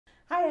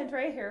Hi,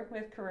 Andrea here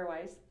with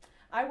CareerWise.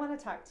 I want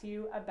to talk to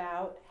you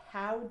about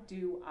how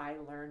do I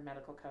learn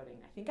medical coding.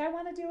 I think I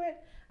want to do it.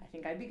 I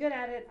think I'd be good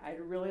at it.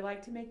 I'd really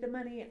like to make the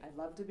money. I'd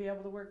love to be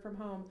able to work from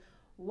home.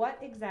 What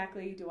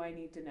exactly do I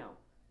need to know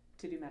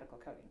to do medical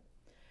coding?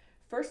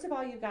 First of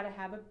all, you've got to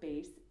have a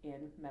base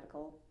in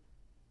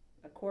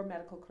a core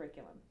medical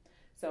curriculum.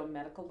 So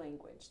medical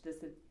language.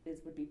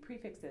 Would be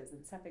prefixes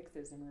and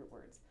suffixes and root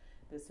words.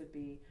 This would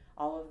be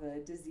all of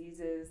the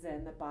diseases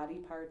and the body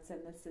parts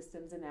and the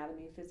systems,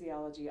 anatomy,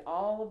 physiology,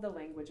 all of the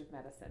language of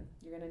medicine.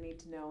 You're going to need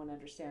to know and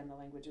understand the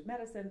language of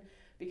medicine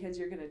because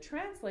you're going to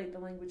translate the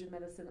language of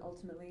medicine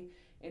ultimately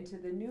into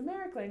the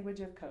numeric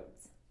language of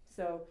codes.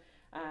 So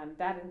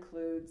that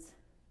includes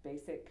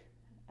basic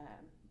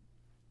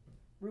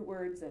root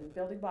words and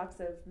building blocks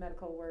of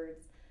medical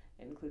words.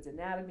 It includes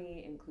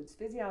anatomy, it includes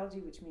physiology,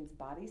 which means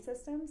body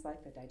systems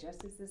like the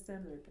digestive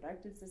system, the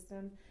reproductive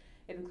system.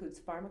 It includes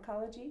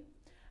pharmacology.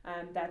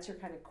 That's your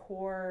kind of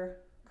core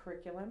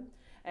curriculum.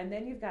 And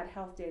then you've got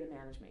health data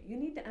management. You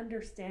need to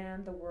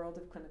understand the world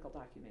of clinical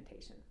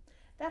documentation.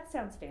 That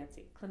sounds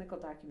fancy, clinical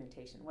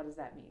documentation. What does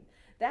that mean?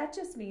 That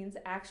just means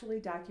actually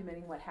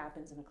documenting what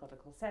happens in a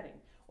clinical setting,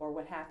 or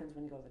what happens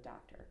when you go to the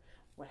doctor,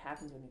 what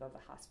happens when you go to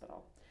the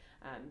hospital.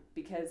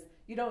 Because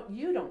you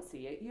don't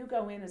see it. You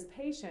go in as a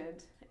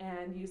patient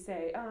and you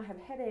say, oh, I have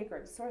a headache, or I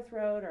have a sore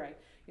throat, or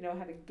I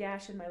have a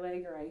gash in my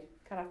leg, or I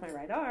cut off my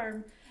right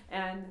arm,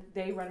 and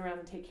they run around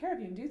and take care of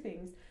you and do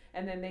things,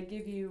 and then they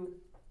give you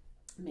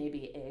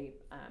maybe a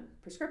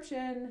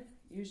prescription,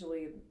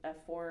 usually a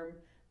form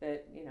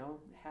that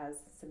has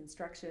some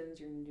instructions.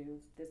 You're going to do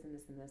this and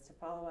this and this to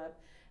follow up,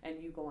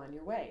 and you go on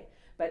your way.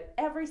 But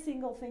every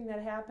single thing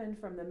that happened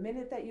from the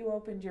minute that you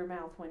opened your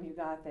mouth when you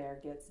got there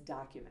gets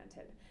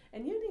documented.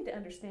 And you need to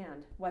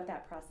understand what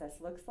that process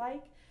looks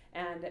like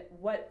and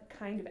what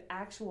kind of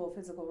actual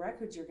physical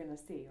records you're going to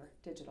see, or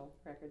digital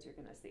records you're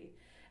going to see.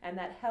 And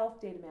that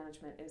health data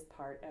management is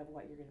part of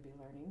what you're going to be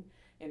learning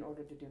in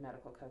order to do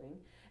medical coding.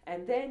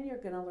 And then you're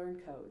going to learn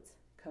codes.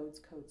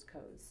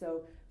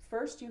 So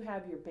first you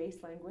have your base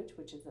language,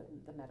 which is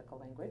the medical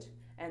language,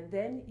 and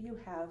then you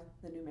have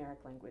the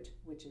numeric language,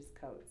 which is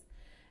codes.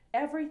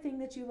 Everything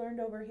that you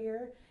learned over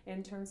here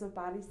in terms of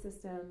body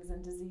systems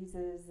and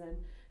diseases and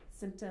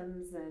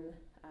symptoms and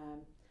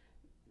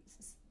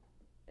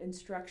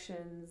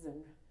instructions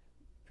and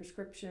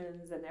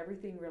prescriptions and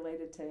everything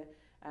related to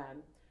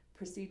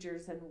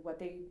procedures and what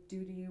they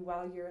do to you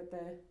while you're at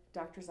the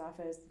doctor's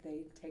office. They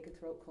take a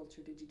throat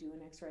culture. Did you do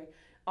an x-ray?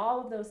 All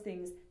of those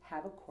things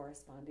have a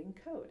corresponding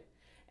code.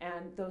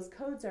 And those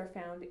codes are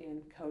found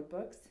in code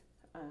books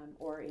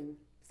or in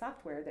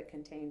software that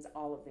contains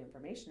all of the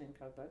information in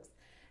code books.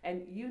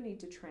 And you need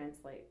to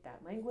translate that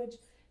language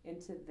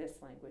into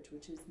this language,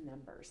 which is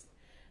numbers.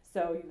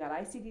 So you've got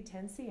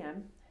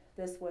ICD-10-CM.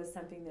 This was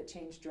something that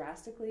changed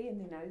drastically in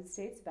the United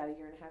States about a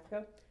year and a half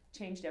ago.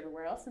 Changed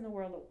everywhere else in the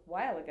world a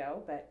while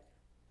ago, but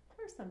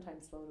we're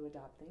sometimes slow to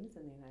adopt things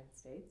in the United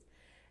States.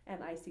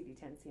 And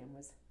ICD-10-CM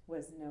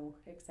was no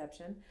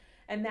exception.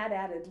 And that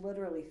added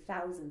literally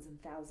thousands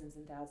and thousands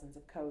and thousands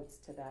of codes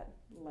to that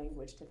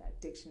language, to that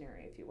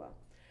dictionary, if you will.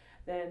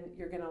 Then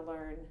you're going to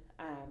learn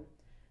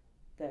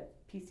the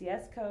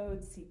PCS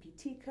codes,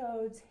 CPT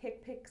codes,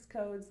 HCPCS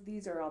codes.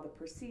 These are all the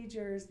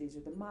procedures. These are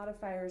the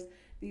modifiers.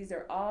 These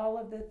are all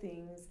of the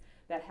things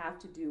that have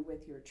to do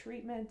with your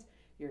treatment,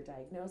 your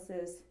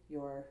diagnosis,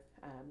 your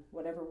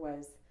whatever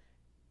was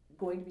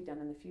going to be done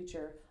in the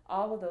future.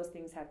 All of those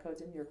things have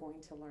codes, and you're going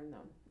to learn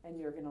them. And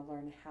you're going to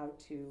learn how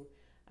to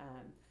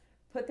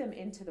put them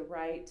into the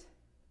right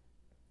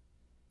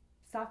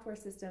software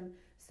system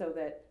so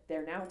that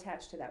they're now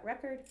attached to that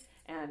record,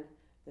 and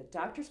the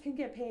doctors can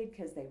get paid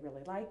because they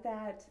really like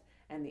that,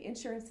 and the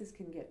insurances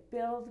can get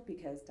billed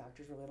because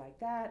doctors really like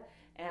that,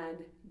 and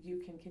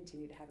you can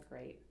continue to have a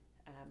great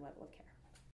level of care.